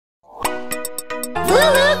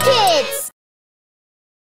LooLoo Kids!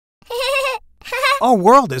 Our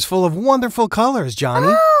world is full of wonderful colors, Johnny.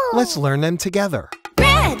 Oh. Let's learn them together.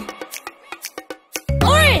 Red,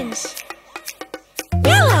 orange,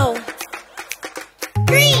 yellow,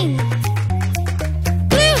 green,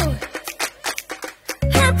 blue,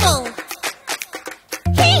 purple,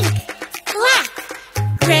 pink, black,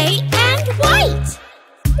 gray, and white.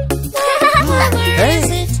 What color is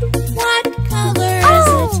it? What color is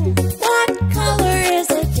it? What color is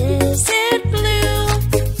it? Is it blue?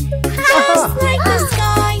 Just like the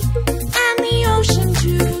sky and the ocean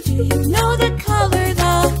too. Do you know the color?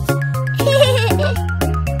 The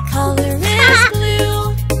color is blue.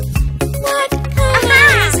 What color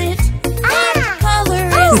is it? What color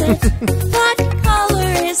is it? What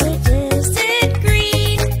color is it? Is it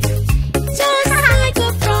green? Just like a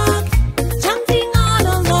frog jumping on a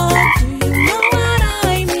log. Do you know what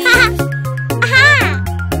I mean?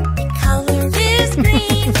 The color is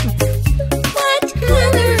green. What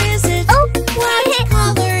color is it? What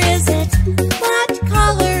color is it? What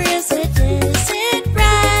color is it? Is it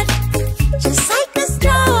red? Just like a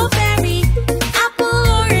strawberry, apple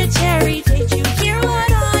or a cherry. Did you hear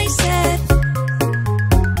what I said?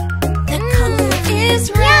 The color is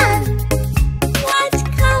red. What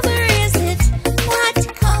color is it? What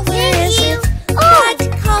color is it? What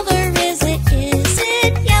color is it? Is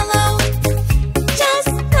it yellow?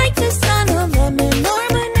 Just like the sun, a lemon or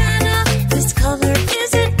banana. This color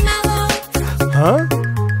isn't mellow. Huh?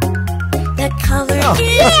 The color is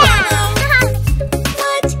yellow.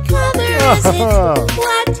 What color is it?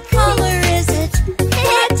 What color is it?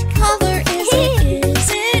 What color is it? Is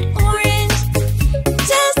it orange?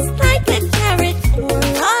 Just like a carrot or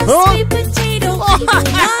a sweet potato, even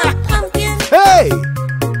a pumpkin. Hey!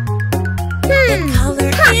 The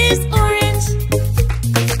color is orange.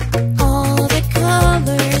 All the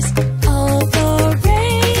colors of the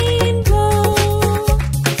rainbow.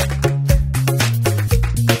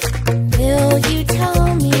 Will you tell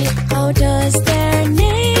me, how does their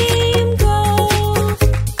name go?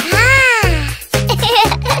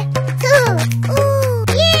 Ooh,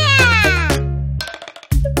 yeah!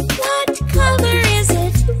 What color is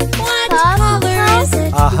it? What color is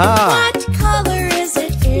it? Aha! What color is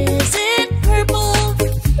it? Is it purple?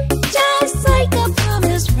 Just like a plum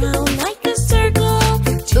is round like a circle.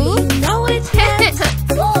 Do you know it yet?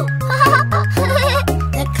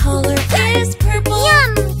 The color is purple.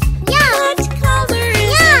 Yum! Yum! What color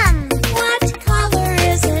is Yum! it? What color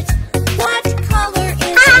is it? What color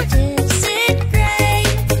is it? Is it gray?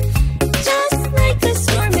 Just like a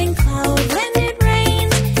storming cloud when it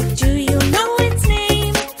rains. Do you know its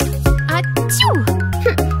name?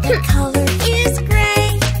 The color is gray.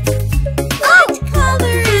 What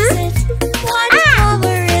color is it? What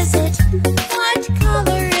color is it? What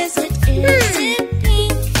color is it? Is it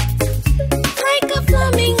pink? Like a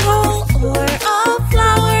flamingo or a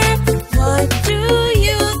flower? What do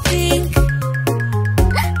you think?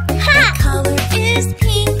 The color is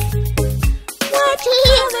pink. What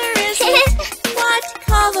color is it? What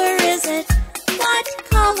color is it? What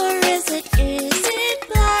color is it? Is it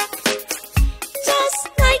black? Just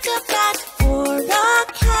like a bat or a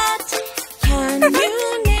cat. Can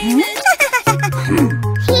you name it?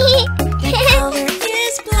 The color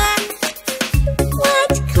is black.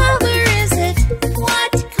 What color is it?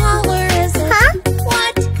 What color is it?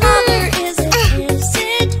 What color is it? Is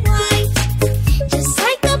it white? Just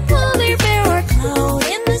like a polar bear or cloud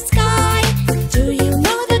in the sky. Do you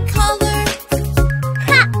know the color?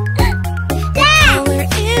 The color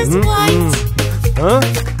is white. Huh?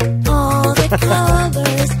 All the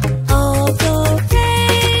colors of the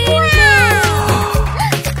rainbow.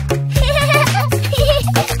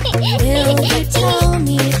 Will you tell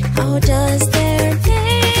me, how does their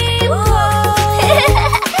name go?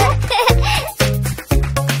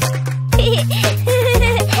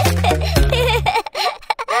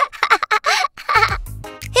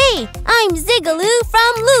 Hey, I'm Zigaloo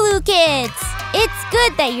from LooLoo Kids. It's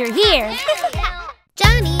good that you're here.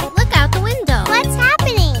 Johnny, look out the window. What's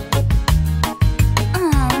happening? Oh,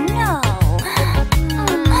 no.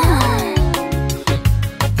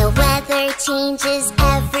 The weather changes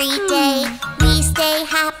every day. We stay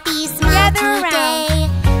happy, smile Gather today.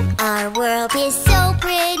 Our world is so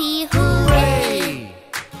pretty, hooray!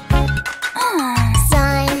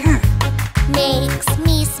 Sun makes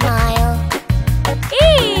me smile.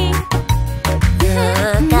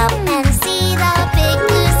 Look up and see the big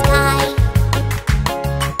blue sky.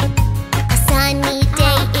 A sunny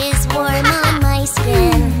day is warm on my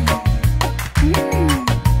skin.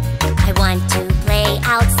 I want to play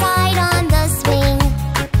outside on the swing.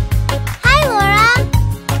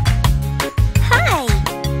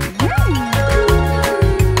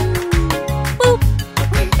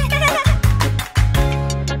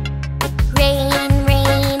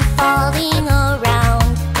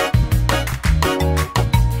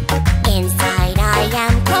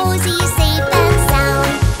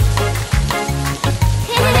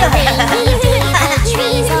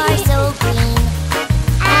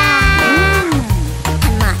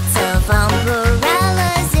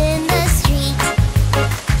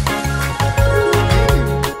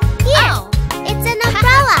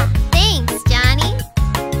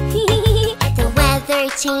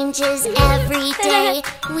 changes every day.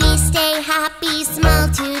 We stay happy, smile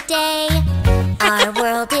today. Our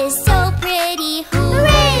world is so pretty,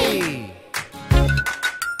 hooray!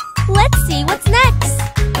 Let's see what's next.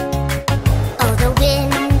 Oh, the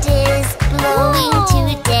wind is blowing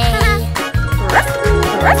today.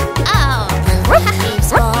 Oh, the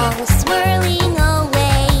leaves fall swirling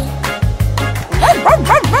away.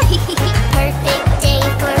 Perfect day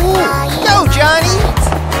for flying. Go, Johnny!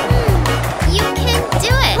 You can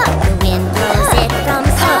do it. The wind blows it from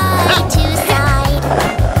side to side.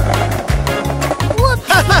 Whoop!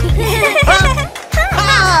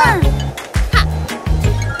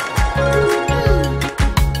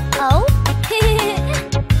 Oh?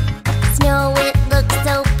 Snow, it looks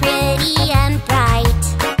so pretty and bright.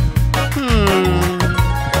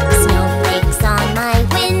 Snowflakes on my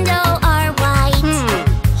window are white.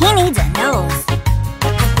 He needs a nose. I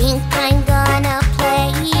think I'm gonna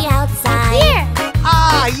play outside. Here!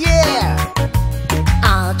 Ah, yeah!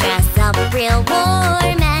 I'll dress up real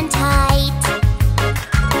warm and tight.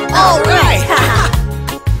 All right!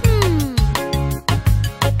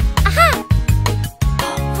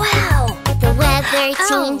 Wow! The weather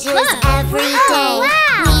changes every day.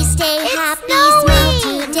 wow. We stay happy, smile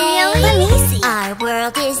today. Let me see. Our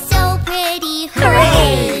world is so pretty,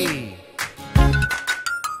 hooray!